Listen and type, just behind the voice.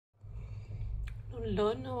Now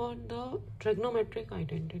learn about the trigonometric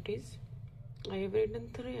identities. I have written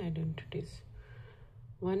 3 identities.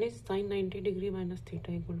 One is sin 90 degree minus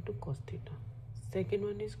theta equal to cos theta. Second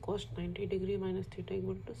one is cos 90 degree minus theta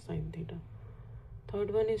equal to sin theta.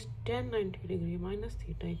 Third one is tan 90 degree minus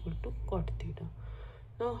theta equal to cot theta.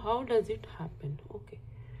 Now how does it happen? Okay,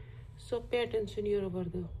 so pay attention here over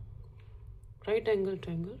the right angle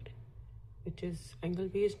triangle, which is angle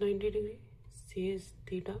B is 90 degree, C is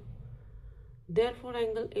theta. Therefore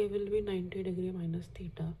angle A will be 90 degree minus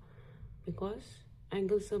theta, because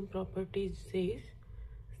angle sum property says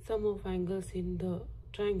sum of angles in the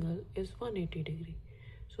triangle is 180 degree.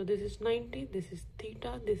 So this is 90, this is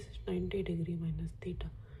theta, this is 90 degree minus theta.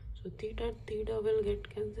 So theta and theta will get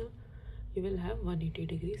cancelled. You will have 180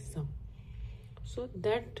 degree sum. So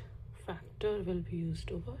that factor will be used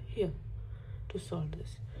over here to solve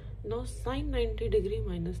this. Now sin 90 degree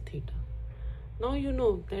minus theta. Now you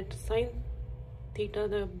know that sin theta,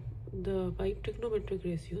 the by trigonometric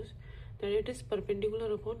ratios, that it is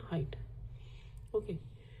perpendicular upon height. Okay,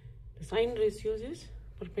 the sine ratios is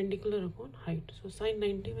perpendicular upon height. So sin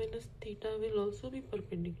 90 minus theta will also be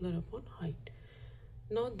perpendicular upon height.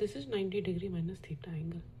 Now this is 90 degree minus theta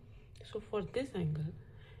angle. So for this angle,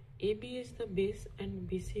 AB is the base and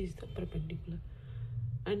BC is the perpendicular,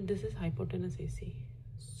 and this is hypotenuse AC.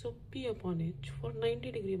 So P upon H for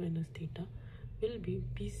 90 degree minus theta will be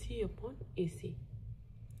BC upon AC.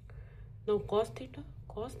 Now cos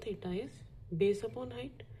theta is base upon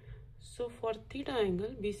height. So for theta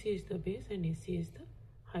angle, BC is the base and AC is the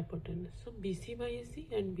hypotenuse. So BC by AC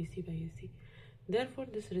and BC by AC. Therefore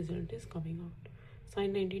this result is coming out.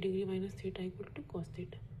 Sin 90 degree minus theta equal to cos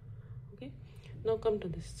theta. Okay. Now come to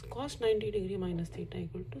this. Cos 90 degree minus theta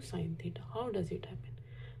equal to sin theta. How does it happen?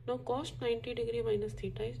 Now cos 90 degree minus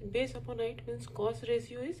theta is base upon height, means cos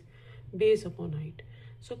ratio is base upon height.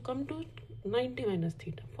 So come to 90 minus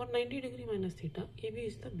theta. For 90 degree minus theta, AB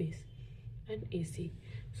is the base and AC.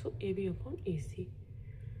 So AB upon AC.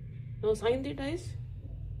 Now sin theta is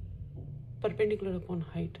perpendicular upon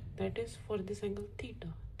height. That is for this angle theta.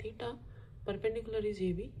 Theta perpendicular is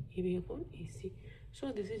AB, AB upon AC.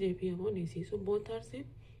 So this is AB upon AC. So both are same.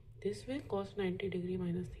 This way cos 90 degree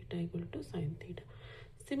minus theta equal to sin theta.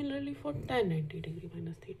 Similarly for tan 90 degree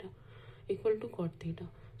minus theta equal to cot theta.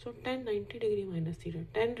 So tan 90 degree minus theta,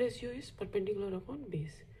 tan ratio is perpendicular upon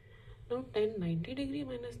base. Now tan 90 degree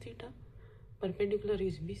minus theta, perpendicular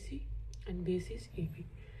is BC and base is AB.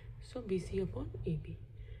 So BC upon AB.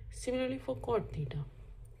 Similarly for cot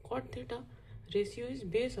theta ratio is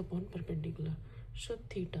base upon perpendicular. So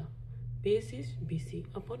theta, base is BC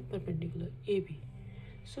upon perpendicular AB.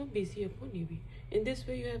 So BC upon AB. In this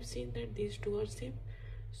way you have seen that these two are same.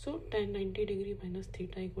 So tan 90 degree minus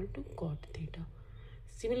theta equal to cot theta.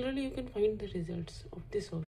 Similarly, you can find the results of this also.